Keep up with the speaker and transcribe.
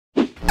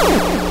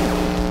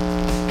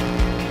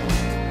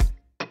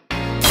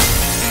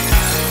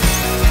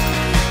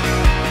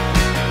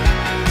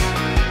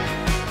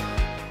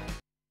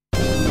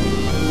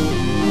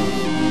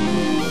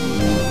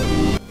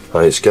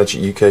Hi, it's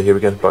Gadget UK here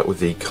again, back with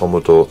the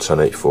Commodore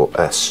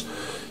 1084S.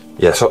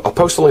 Yeah, so I'll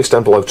post the links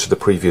down below to the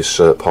previous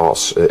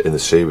parts in the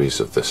series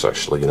of this,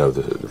 actually, you know,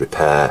 the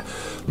repair,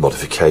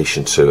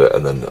 modification to it,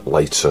 and then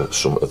later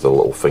some of the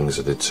little things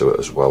I did to it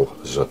as well,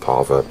 as a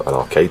part of an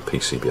arcade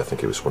PCB. I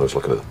think it was when I was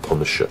looking at the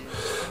Punisher.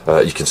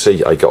 You can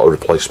see I got a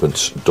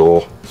replacement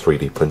door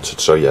 3D printed,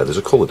 so yeah, there's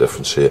a colour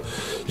difference here.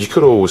 You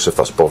could always, if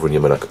that's bothering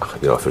you, you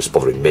know, if it's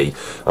bothering me,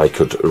 I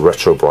could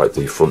retro bright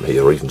the front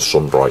here, or even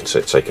sun bright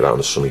it, take it out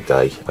on a sunny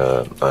day,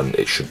 and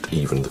it should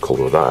even the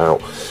colour of that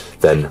out.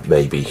 Then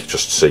maybe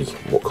just see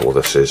what colour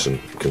this is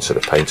and consider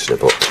painting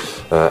it. But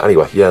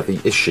anyway, yeah, the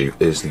issue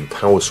is the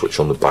power switch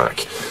on the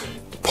back.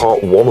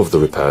 Part one of the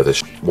repair,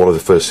 one of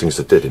the first things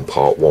I did in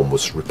part one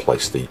was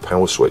replace the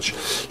power switch.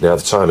 Now, at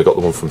the time I got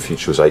the one from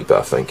Future 8-bit,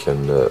 I think,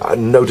 and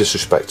no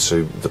disrespect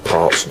to the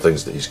parts and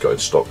things that he's got in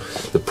stock,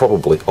 they're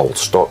probably old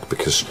stock,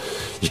 because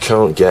you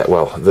can't get,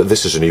 well,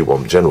 this is a new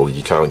one, generally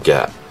you can't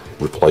get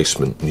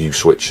replacement new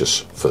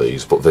switches for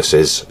these, but this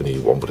is a new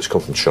one, but it's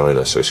come from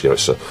China, so it's, you know,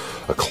 it's a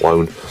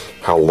clone.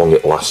 How long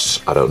it lasts,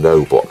 I don't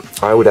know,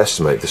 but I would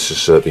estimate this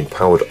has been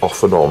powered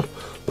off and on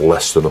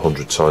less than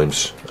 100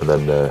 times, and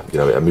then you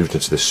know, I moved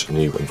into this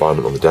new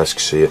environment on the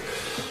desks here,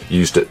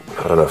 used it,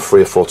 I don't know,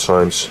 3 or 4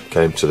 times,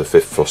 came to the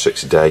 5th or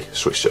 6th day,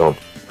 switched it on.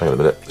 Hang on a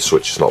minute, the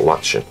switch is not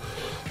latching,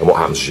 and what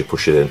happens is you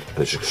push it in and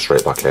it just goes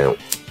straight back out.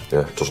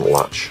 Yeah, it doesn't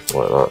latch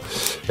like that.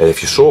 And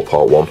if you saw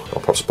part one,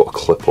 I'll perhaps put a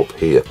clip up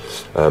here,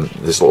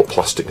 there's a little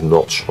plastic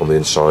notch on the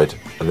inside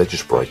and they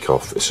just break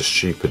off. It's a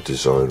stupid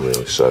design,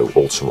 really, so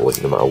ultimately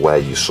no matter where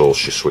you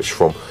source your switch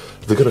from,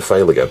 they're going to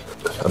fail again.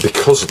 And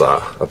because of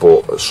that, I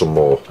bought some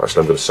more.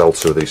 Actually, I'm going to sell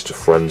 2 of these to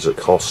friends at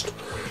cost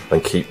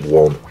and keep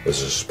one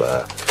as a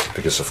spare,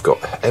 because I've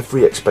got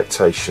every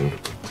expectation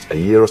a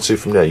year or 2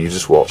 from now, you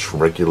just watch,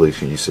 from regular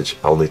usage,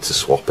 I'll need to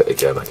swap it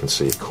again. I can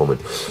see it coming.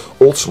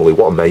 Ultimately,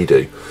 what I may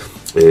do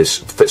is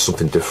fit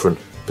something different,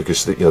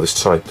 because you know,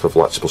 this type of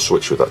latchable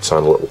switch with that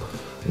tiny little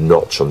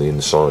notch on the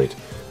inside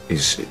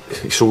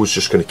it's always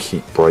just going to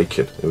keep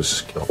breaking. It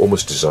was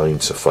almost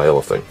designed to fail,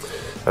 I think.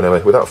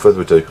 Anyway, without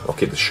further ado, I'll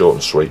keep this short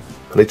and sweet.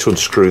 I need to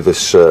unscrew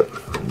this D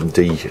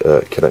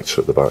connector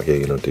at the back here,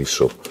 you know, D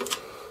sub.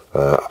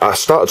 I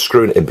started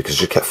screwing it in because it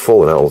just kept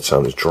falling out all the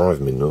time. It was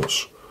driving me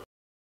nuts.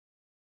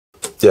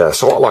 Yeah,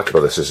 so what I like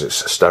about this is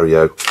it's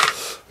stereo,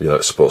 you know,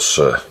 it supports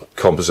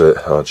composite,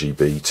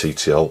 RGB,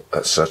 TTL,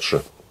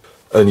 etc.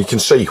 And you can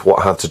see what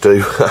I had to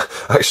do.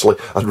 Actually,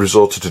 I'd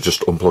resorted to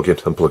just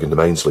unplugging the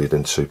mains lead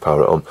in to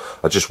power it on.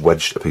 I just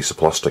wedged a piece of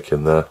plastic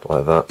in there,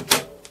 like that.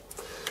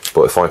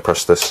 But if I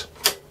press this,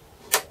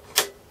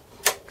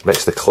 it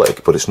makes the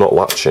click, but it's not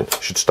latching. It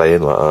should stay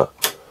in like that.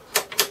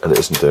 And it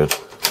isn't doing.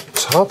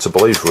 It's hard to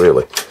believe,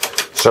 really.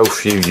 So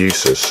few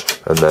uses,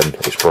 and then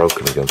it's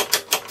broken again.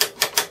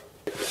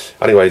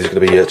 Anyway, there's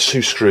going to be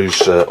 2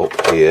 screws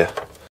up here.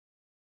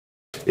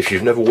 If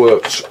you've never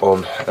worked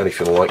on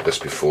anything like this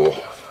before,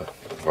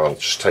 well,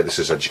 just take this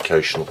as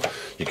educational.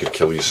 You could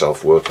kill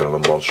yourself working on a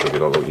monster if you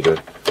don't know what you're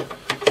doing.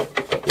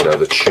 You know,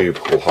 the tube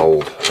will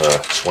hold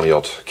 20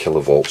 odd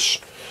kilovolts.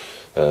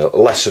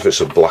 Less if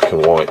it's a black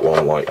and white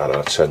one, like, I don't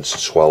know, 10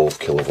 to 12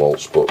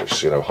 kilovolts, but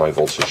it's, you know, high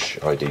voltage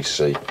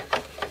IDC.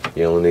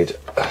 You only need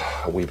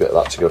a wee bit of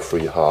that to go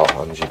through your heart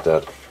and you're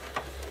dead.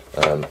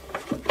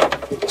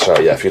 So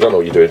yeah, if you don't know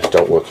what you're doing,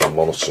 don't work on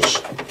monitors.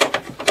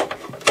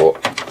 But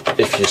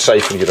if you're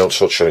safe and you don't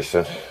touch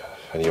anything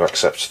and you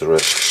accept the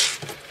risks,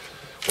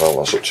 well,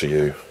 that's up to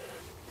you.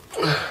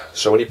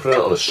 So when you put it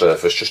on a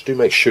surface, just do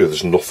make sure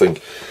there's nothing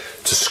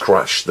to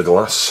scratch the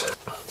glass.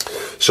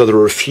 So there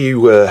are a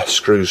few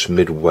screws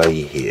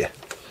midway here.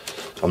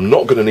 I'm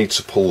not going to need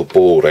to pull the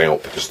board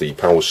out because the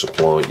power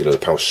supply, you know, the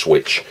power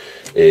switch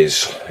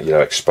is, you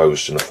know,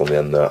 exposed enough on the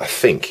end there, I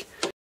think.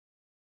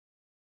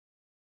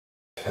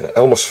 I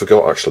almost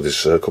forgot, actually,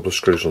 there's a couple of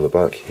screws on the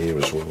back here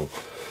as well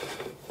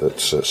that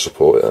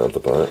support it out of the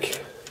back.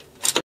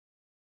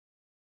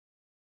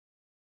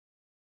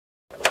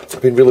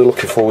 I've been really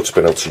looking forward to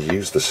being able to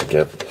use this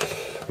again.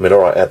 I mean,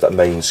 alright, I had that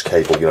mains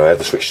cable, you know, I had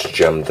the switch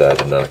jammed there,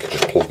 and then I could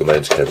just plug the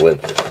mains cable in.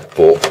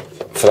 But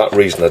for that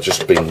reason, I've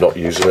just been not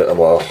using it. I'm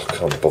like, oh, I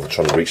can't bother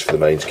trying to reach for the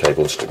mains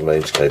cable and stick the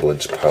mains cable in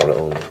to power it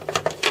on.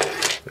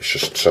 It's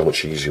just so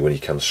much easier when you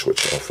can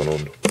switch it off and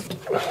on.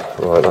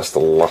 Right, that's the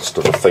last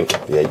of, I think,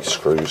 the 8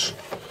 screws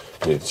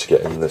needed to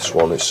get in this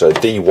one. It's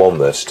D1,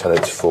 this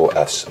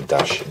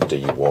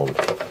 1084S-D1.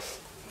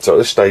 So at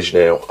this stage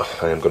now,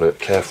 I am going to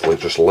carefully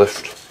just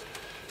lift.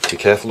 Be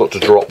careful not to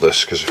drop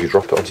this, because if you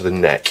drop it onto the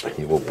neck,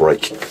 you will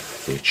break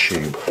the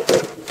tube.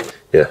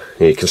 Yeah,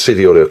 you can see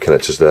the audio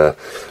connectors there.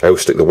 I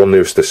always stick the one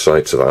nearest this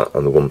side to that,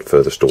 and the one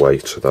furthest away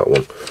to that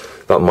one.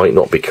 That might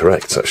not be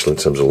correct, actually, in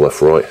terms of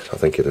left-right. I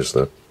think it is,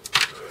 though.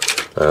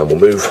 And we'll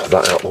move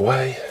that out of the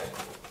way.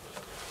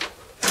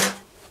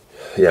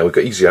 Yeah, we've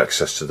got easy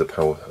access to the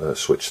power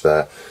switch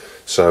there.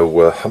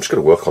 So I'm just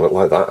going to work on it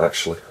like that,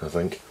 actually, I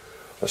think.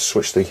 Let's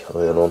switch the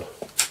iron on.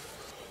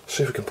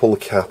 See if we can pull the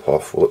cap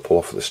off. Will it pull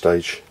off at this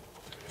stage?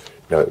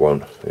 No, it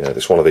won't. Yeah,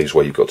 it's one of these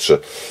where you've got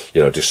to,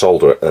 you know,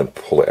 desolder it and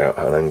pull it out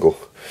at an angle.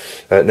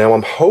 Now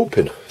I'm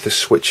hoping this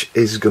switch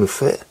is going to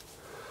fit.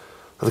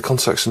 Are the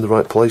contacts in the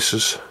right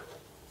places?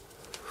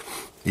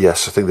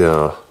 Yes, I think they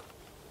are.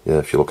 Yeah,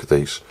 if you look at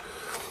these.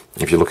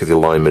 If you look at the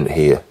alignment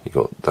here, you've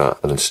got that,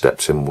 and then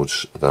stepped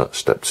inwards, that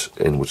stepped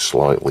inwards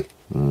slightly,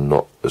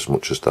 not as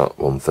much as that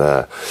one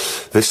there.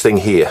 This thing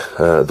here,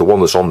 the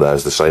one that's on there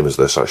is the same as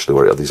this actually,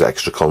 where it had these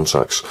extra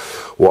contacts.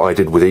 What I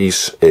did with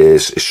these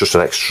is, it's just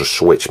an extra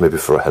switch, maybe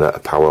for a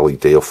power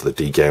LED or for the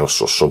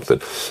degauss or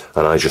something,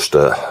 and I just,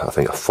 I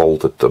think I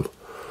folded them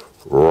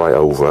right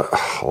over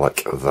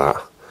like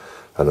that,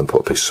 and then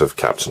put a piece of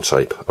Captain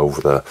tape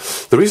over there.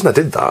 The reason I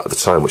did that at the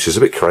time, which is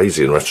a bit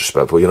crazy in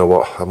retrospect, but you know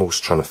what, I'm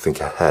always trying to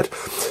think ahead,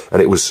 and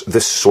it was,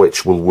 this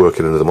switch will work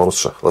into the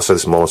monitor. Let's say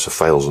this monitor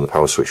fails and the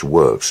power switch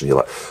works, and you're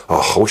like,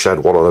 oh, I wish I had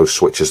one of those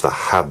switches that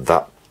had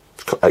that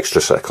extra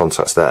set of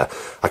contacts there.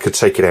 I could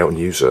take it out and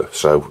use it.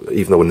 So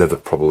even though we're never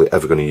probably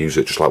ever going to use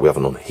it, just like we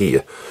haven't on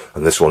here,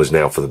 and this one is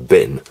now for the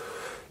bin,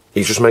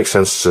 it just makes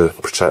sense to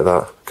protect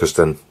that, because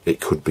then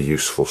it could be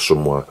useful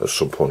somewhere at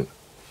some point.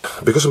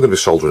 Because I'm going to be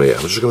soldering here,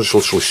 I'm just going to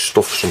literally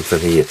stuff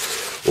something here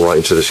right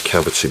into this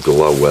cavity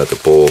below where the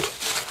board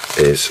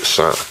is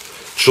sat.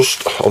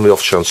 Just on the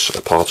off chance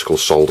a particle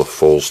of solder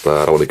falls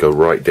there, I want to go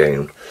right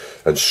down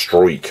and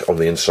strike on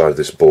the inside of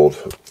this board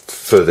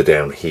further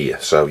down here.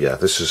 So yeah,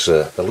 this is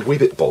a wee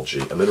bit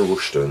bodgy. I'm in a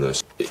rush doing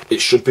this.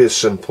 It should be a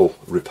simple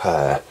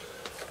repair,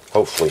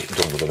 hopefully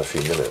done within a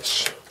few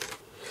minutes.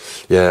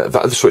 Yeah,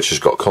 that other switch has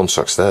got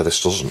contacts there,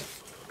 this doesn't.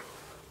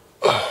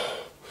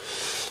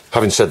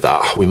 Having said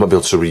that, we might be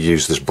able to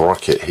reuse this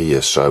bracket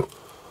here, so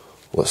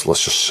let's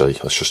just see.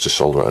 Let's just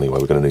desolder it anyway.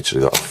 We're going to need to do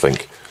that, I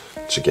think,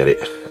 to get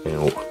it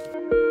out.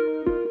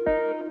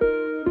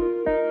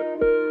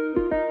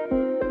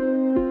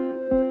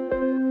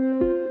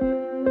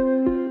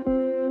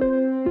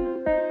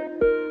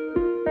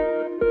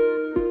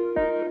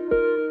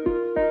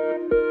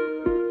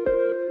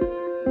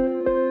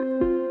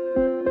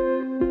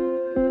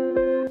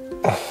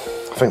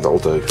 I think that'll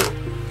do.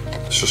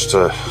 Let's just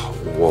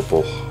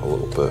wobble a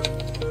little bit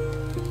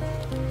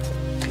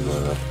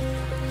there.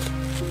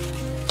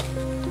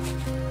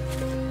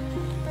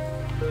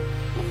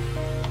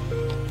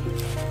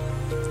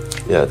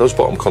 Yeah, those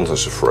bottom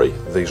contacts are free.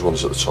 These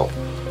ones at the top,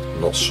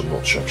 not so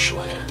much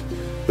actually.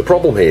 The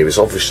problem here is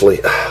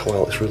obviously,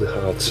 well, it's really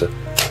hard to,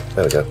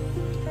 there we go,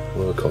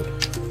 work on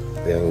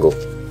the angle.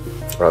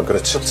 Right, I'm going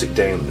to tilt it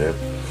down now,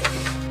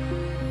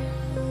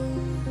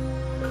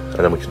 and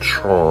then we can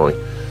try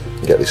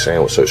and get this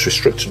out. So it's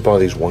restricted by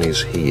these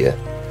wires here.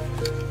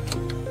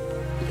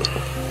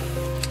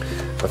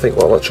 I think,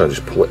 well, let's try and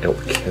just pull it out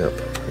the cap.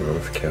 Hang on,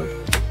 if I can.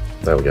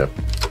 There we go.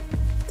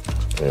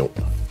 Out.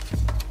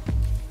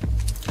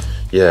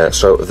 Yeah,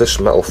 so this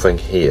metal thing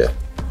here,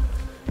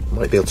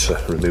 might be able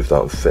to remove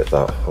that and fit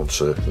that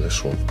onto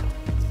this one.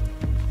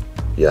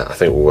 Yeah, I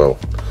think we will.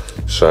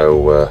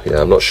 So,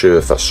 yeah, I'm not sure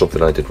if that's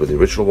something I did with the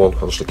original one,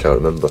 I honestly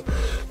can't remember.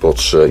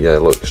 But, yeah,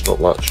 look, it's not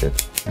latching.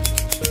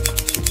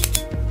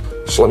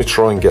 So let me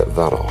try and get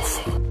that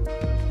off.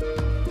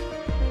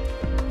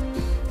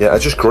 Yeah, I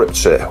just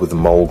gripped it with the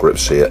mole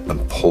grips here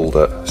and pulled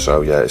it.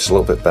 So yeah, it's a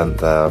little bit bent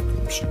there.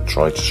 I'm just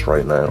trying to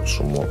straighten it out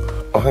somewhat.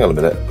 Oh, hang on a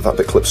minute, that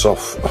bit clips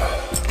off.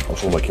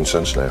 That's all making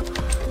sense now.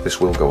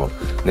 This will go on.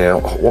 Now,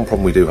 one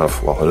problem we do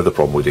have, well, another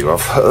problem we do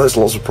have, there's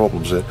lots of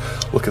problems here.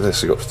 Look at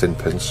this, you've got thin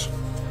pins,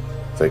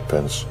 thick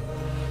pins.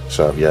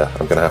 So yeah,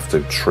 I'm going to have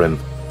to trim,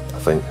 I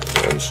think,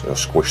 and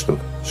squish them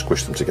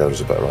together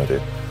is a better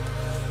idea.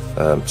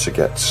 To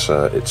get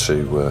it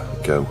to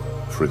go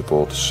through the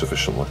board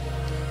sufficiently.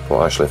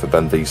 But actually, if I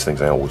bend these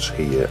things outwards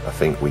here, I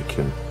think we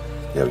can,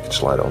 yeah, we can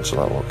slide it onto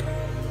that look.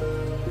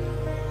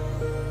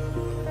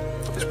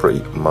 It's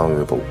pretty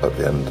malleable at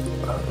the end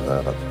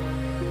there.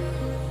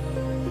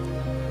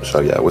 So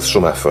yeah, with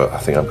some effort, I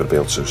think I'm going to be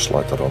able to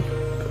slide that on.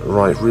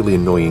 Right, really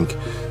annoying,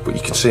 but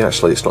you can see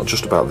actually it's not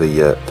just about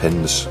the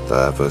pins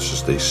there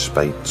versus these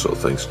spade sort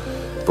of things,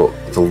 but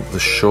the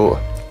short,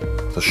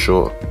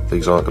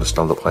 these aren't going to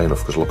stand up high enough,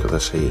 because look at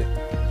this here.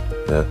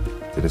 Yeah,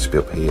 they need to be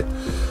up here.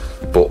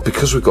 But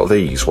because we've got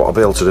these, what I'll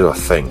be able to do, I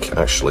think,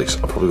 actually, is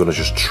I'm probably going to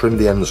just trim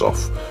the ends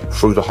off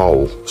through the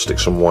hole, stick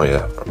some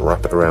wire,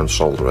 wrap it around,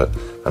 solder it,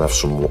 and have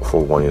some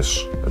full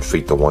wires, and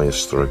feed the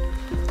wires through.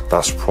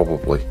 That's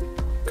probably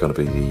going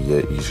to be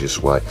the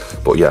easiest way.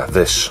 But yeah,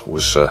 this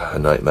was a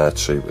nightmare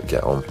to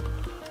get on.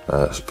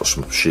 Put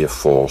some sheer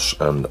force,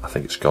 and I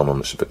think it's gone on.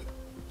 It's a bit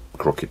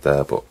crooked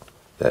there, but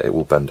yeah, it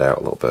will bend out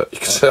a little bit. You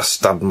can see I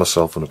stabbed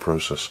myself in the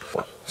process.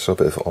 So a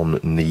bit of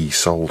on-knee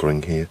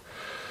soldering here.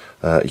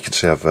 You can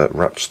see I've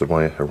wrapped the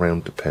wire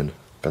around the pin,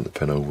 bent the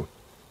pin over.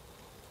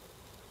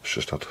 It's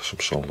just had some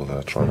solder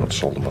there, trying not to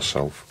solder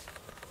myself.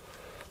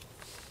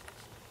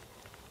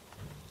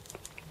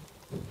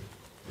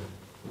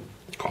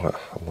 Quite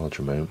a large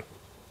amount.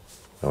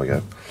 There we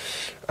go.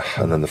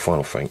 And then the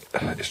final thing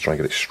is try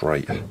and get it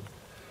straight.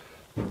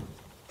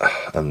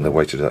 And the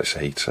way to do that is to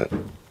heat it.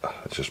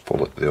 Just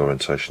pull it the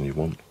orientation you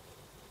want.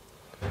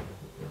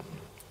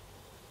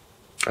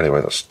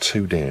 Anyway, that's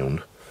 2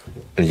 down.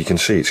 And you can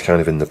see it's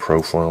kind of in the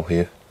profile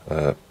here.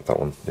 That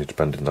one needs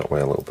bending that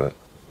way a little bit.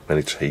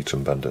 any to heat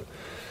and bend it.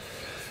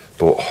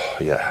 But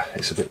yeah,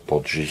 it's a bit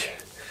bodgy.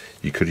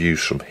 You could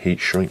use some heat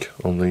shrink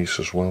on these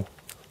as well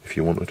if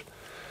you wanted,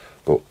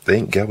 but they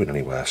ain't going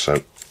anywhere,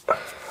 so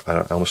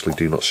I honestly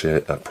do not see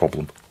a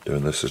problem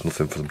doing this. There's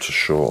nothing for them to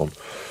show on.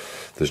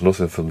 There's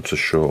nothing for them to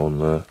show on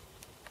there.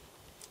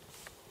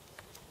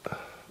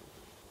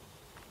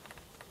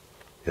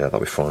 Yeah,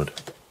 that'll be fine.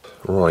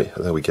 Right,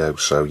 there we go.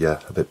 So yeah,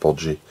 a bit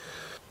bodgy.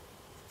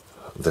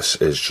 This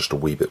is just a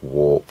wee bit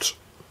warped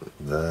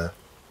there.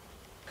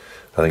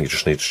 I think it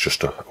just needs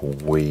just a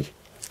wee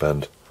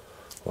bend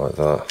like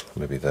that,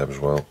 maybe there as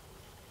well.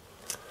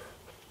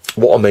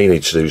 What I may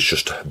need to do is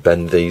just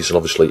bend these, and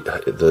obviously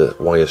the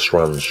wire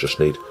strands just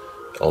need,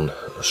 on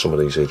some of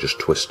these here, just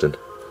twisting.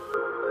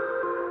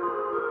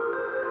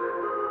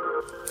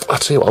 I'll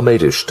tell you what I may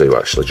do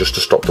actually, just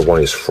to stop the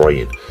wires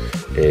fraying,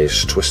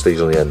 is twist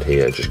these on the end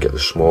here and just get the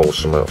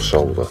smallest amount of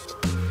solder,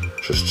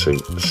 just to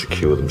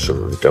secure them so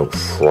that they don't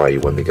fray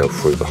when they go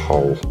through the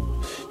hole.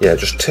 Yeah,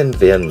 just tinned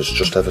the ends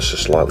just ever so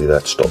slightly there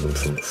to stop them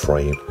from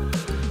fraying.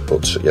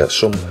 But yeah,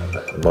 some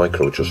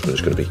micro adjustment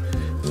is going to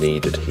be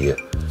needed here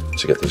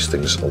to get these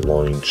things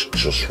aligned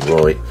just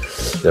right.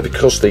 Now,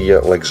 because the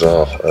legs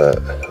are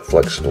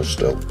flexible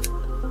still,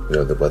 you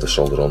know, where they're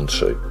soldered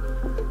onto,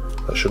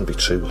 that shouldn't be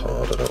too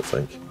hard, I don't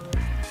think.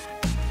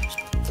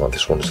 Like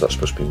this one, is that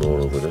supposed to be more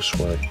over this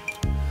way?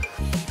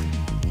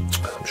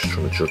 I'm just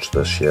trying to judge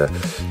this, yeah.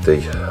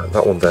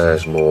 That one there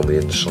is more on the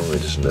inside,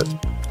 isn't it?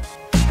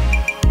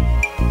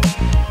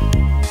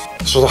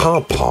 So the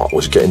hard part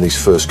was getting these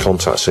first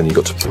contacts in. You've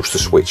got to push the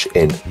switch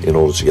in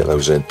order to get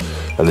those in.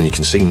 And then you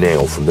can see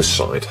now from this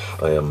side,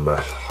 I am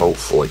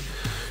hopefully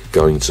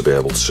going to be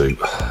able to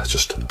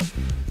just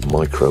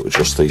micro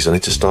adjust these. I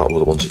need to start with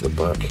the ones at the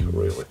back,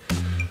 really.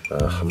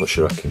 I'm not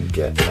sure I can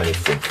get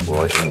anything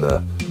right in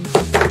there.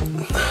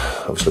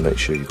 Obviously make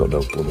sure you've got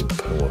no blooming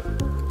power.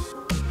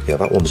 Yeah,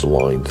 that one's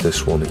aligned.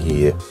 This one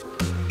here,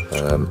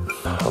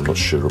 I'm not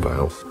sure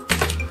about.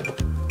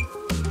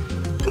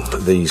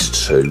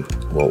 These two,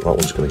 well, that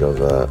one's going to go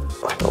there,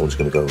 that one's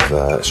going to go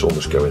there, it's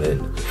almost going in.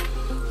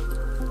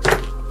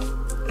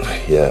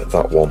 Yeah,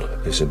 that one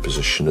is in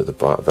position at the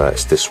back there,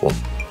 it's this one.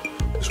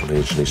 This one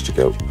here just needs to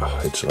go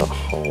into that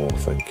hole, I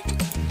think.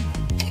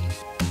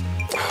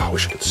 I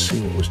wish I could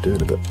see what I was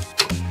doing a bit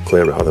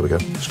clearer. Oh, there we go,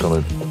 it's gone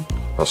in.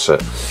 That's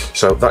it.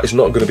 So that is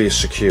not going to be as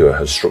secure,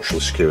 as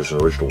structurally secure as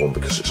an original one,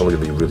 because it's only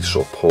going to be really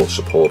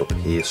support up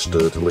here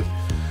sturdily.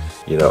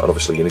 You know, and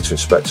obviously you need to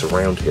inspect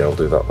around here. I'll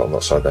do that on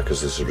that side there because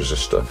there's a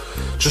resistor,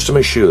 just to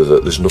make sure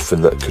that there's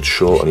nothing that could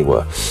short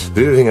anywhere.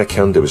 The other thing I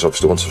can do is,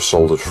 obviously, once I've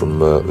soldered from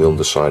the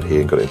underside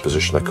here and got it in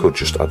position, I could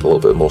just add a little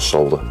bit more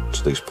solder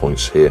to these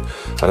points here.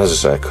 And as I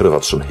say, I could have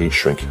had some heat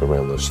shrink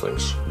around those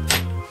things.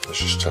 Let's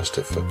just test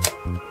it for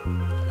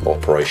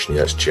operation.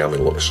 Yeah, it's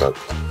jamming, look, so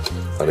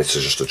I need to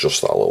just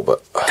adjust that a little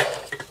bit.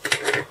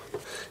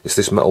 If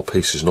this metal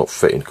piece is not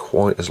fitting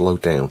quite as low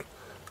down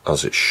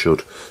as it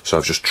should, so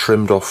I've just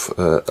trimmed off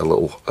a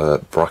little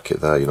bracket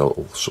there, you know, a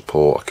little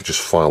support. I could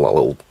just file that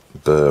little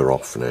burr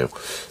off now,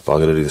 but I'm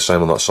going to do the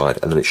same on that side,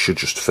 and then it should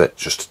just fit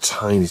just a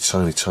tiny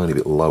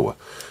bit lower,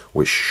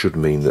 which should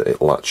mean that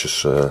it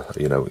latches,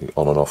 you know,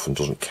 on and off and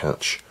doesn't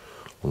catch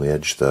on the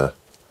edge there.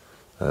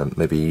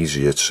 Maybe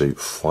easier to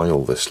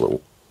file this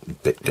little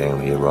bit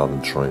down here rather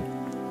than try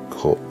and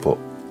cut, but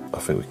I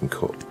think we can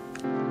cut.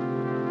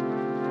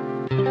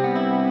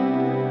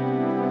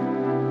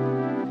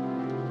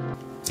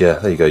 Yeah,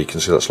 there you go, you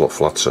can see that's a lot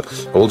flatter.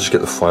 I will just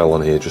get the file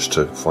on here just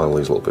to file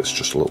these little bits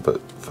just a little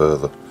bit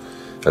further,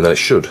 and then it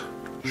should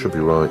be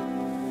right.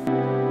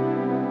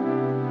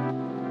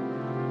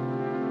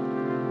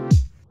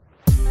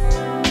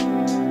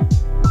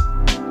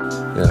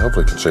 Yeah,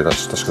 hopefully you can see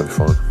that's going to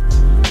be fine.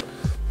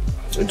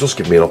 It does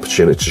give me an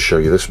opportunity to show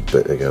you this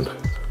bit again,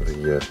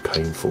 the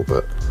painful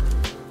bit.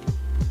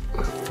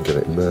 Get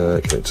it in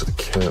there, get it into the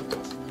cap.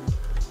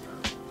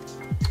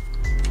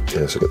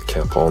 Yeah, so get the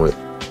cap on it.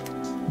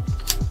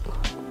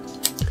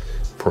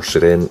 Push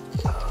it in,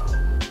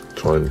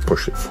 try and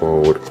push it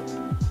forward.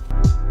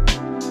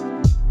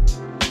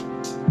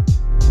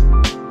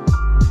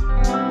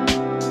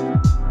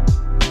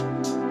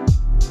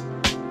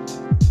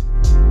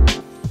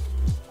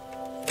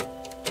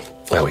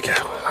 There we go,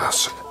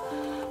 that's it.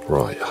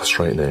 Right, that's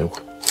right now.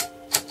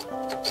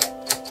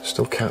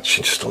 Still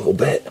catching just a little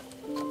bit.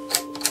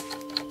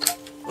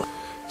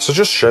 So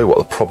just to show you what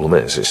the problem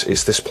is,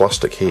 it's this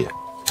plastic here.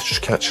 It's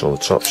just catching on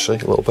the top, see, a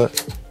little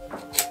bit.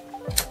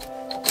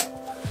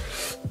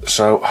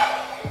 So,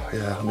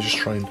 yeah, let me just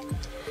try and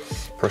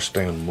press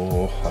down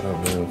more, I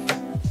don't know.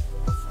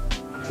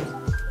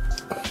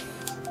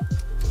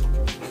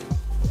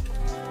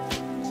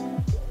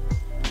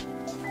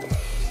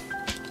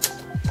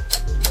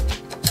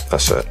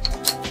 That's it.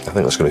 I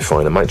think that's going to be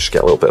fine. I might just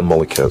get a little bit of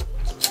Molykote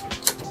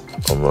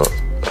on that.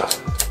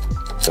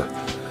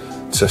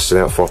 Test it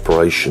out for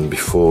operation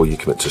before you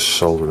commit to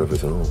soldering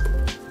everything up.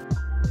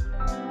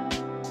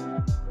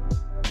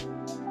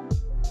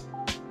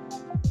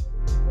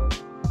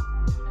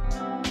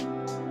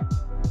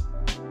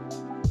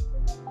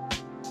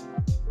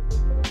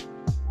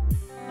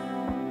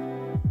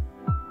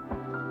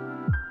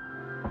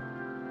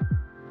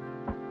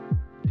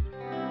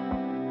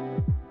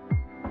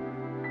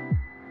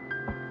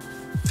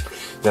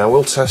 Now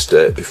we'll test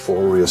it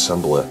before we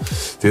reassemble it.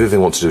 The other thing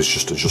I want to do is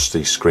just adjust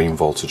the screen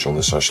voltage on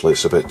this. Actually,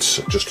 it's a bit,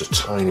 just a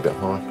tiny bit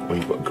high. When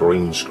you've got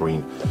green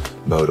screen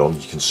mode on,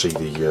 you can see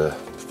the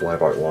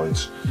flyback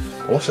lines.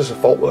 Unless there's a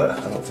fault there,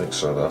 I don't think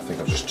so though. I think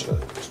I've just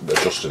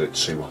adjusted it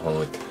too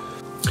high.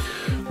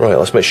 Right,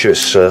 let's make sure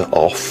it's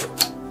off.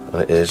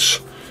 And it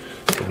is.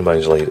 Put the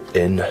mains lead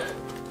in.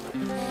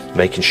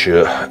 Making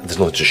sure there's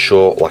nothing to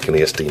short like an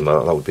ESD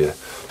mount. That would be a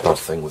bad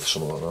thing with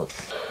something like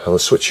that. And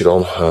let's switch it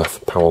on for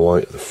power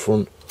light at the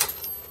front.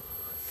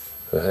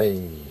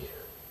 Hey,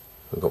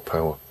 we've got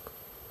power.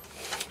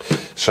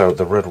 So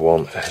the red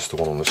one is the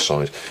one on this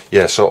side.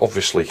 Yeah, so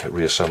obviously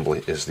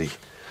reassembly is the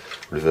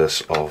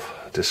reverse of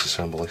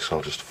disassembly, so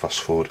I'll just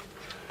fast forward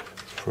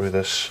through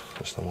this.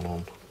 That's the one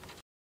on.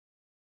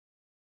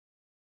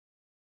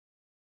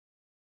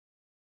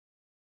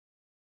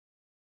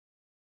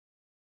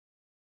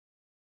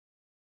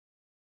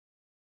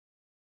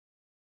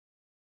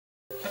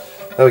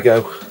 There we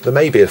go. There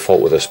may be a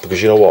fault with this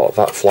because you know what?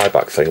 That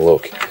flyback thing,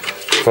 look.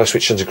 If I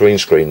switch into green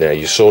screen there,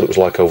 you saw what it was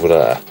like over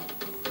there.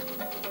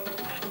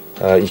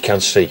 You can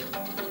see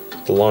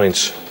the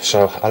lines.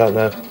 So I don't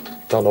know.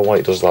 Don't know why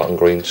it does that on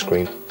green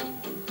screen.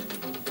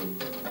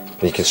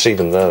 And you can see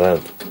them there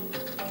then.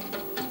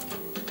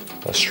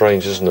 That's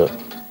strange, isn't it?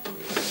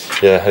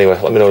 Yeah, anyway,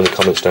 let me know in the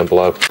comments down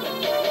below.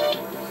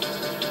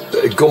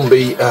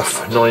 Gumby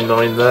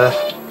F99 there.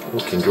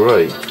 Looking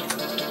great.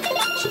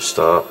 So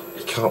start.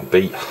 Can't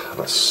beat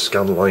that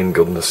scanline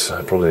goodness.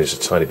 It probably needs a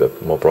tiny bit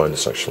more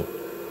brightness actually.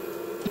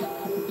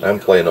 I'm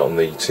playing it on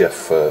the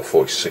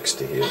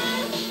TF4060 here.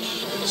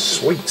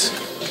 Sweet.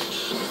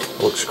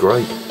 Looks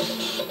great.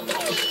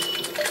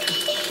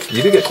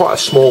 You do get quite a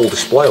small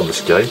display on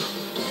this game.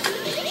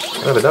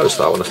 I never noticed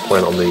that when I was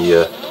playing on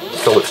the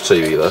Philips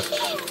TV there.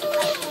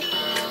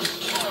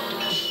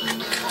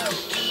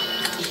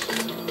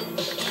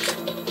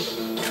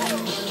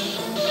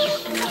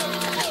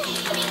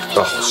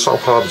 Oh, so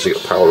hard to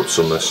get power ups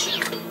on this.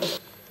 Let's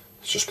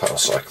just power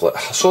cycle it.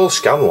 I saw the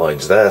scan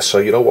lines there, so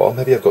you know what?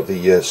 Maybe I've got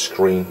the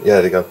screen.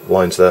 Yeah, there you go,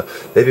 lines there.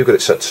 Maybe I've got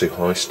it set too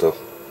high still.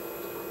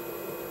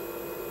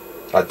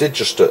 I did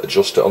just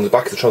adjust it on the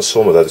back of the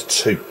transformer. There's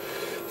two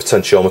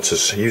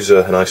potentiometers. Use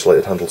an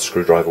isolated handled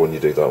screwdriver when you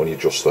do that. When you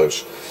adjust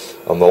those,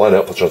 on the line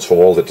up the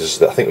transformer, all it is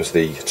that I think it was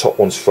the top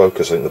one's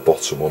focus. I think the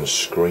bottom one is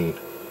screen.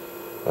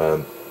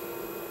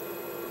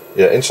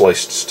 Yeah,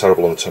 interlaced's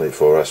terrible on the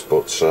 1084S,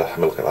 but I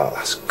mean, look at that,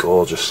 that's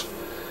gorgeous.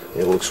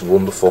 It looks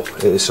wonderful.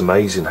 It's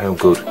amazing how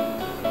good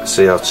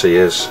CRT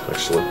is,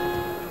 actually.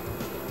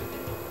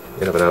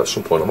 You never know, at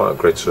some point I might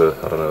upgrade to,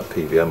 I don't know, a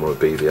PVM or a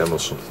BVM or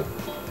something.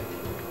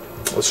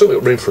 There's certainly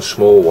got room for a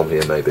small one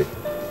here, maybe.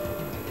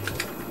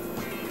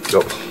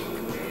 Oh,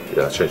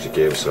 yeah, I changed the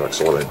gear to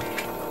accelerate.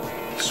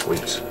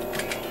 Sweet.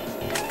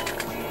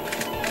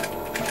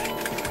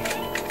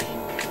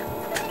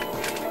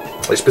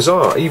 It's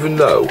bizarre, even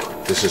though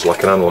this is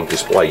like an analog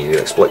display, you'd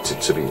expect it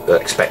to be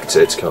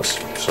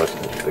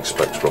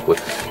expect properly.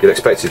 You'd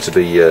expect it to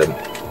be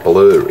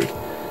blurry.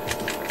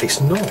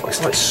 It's not.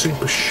 It's like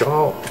super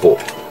sharp, but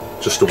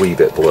just a wee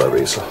bit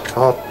blurry. It's a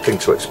hard thing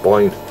to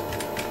explain,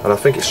 and I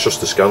think it's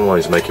just the scan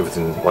lines make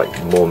everything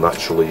like more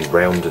naturally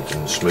rounded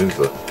and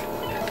smoother,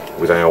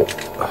 without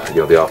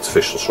you know, the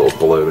artificial sort of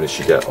blurriness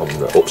you get on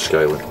the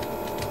upscaling.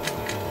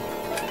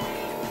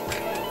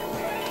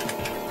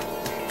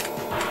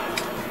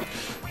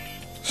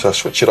 So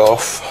switch it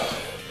off.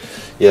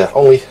 Yeah,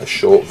 only a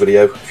short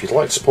video. If you'd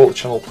like to support the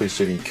channel, please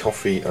do the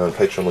Ko-fi and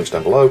Patreon links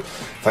down below.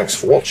 Thanks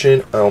for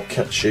watching. I'll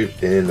catch you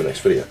in the next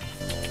video.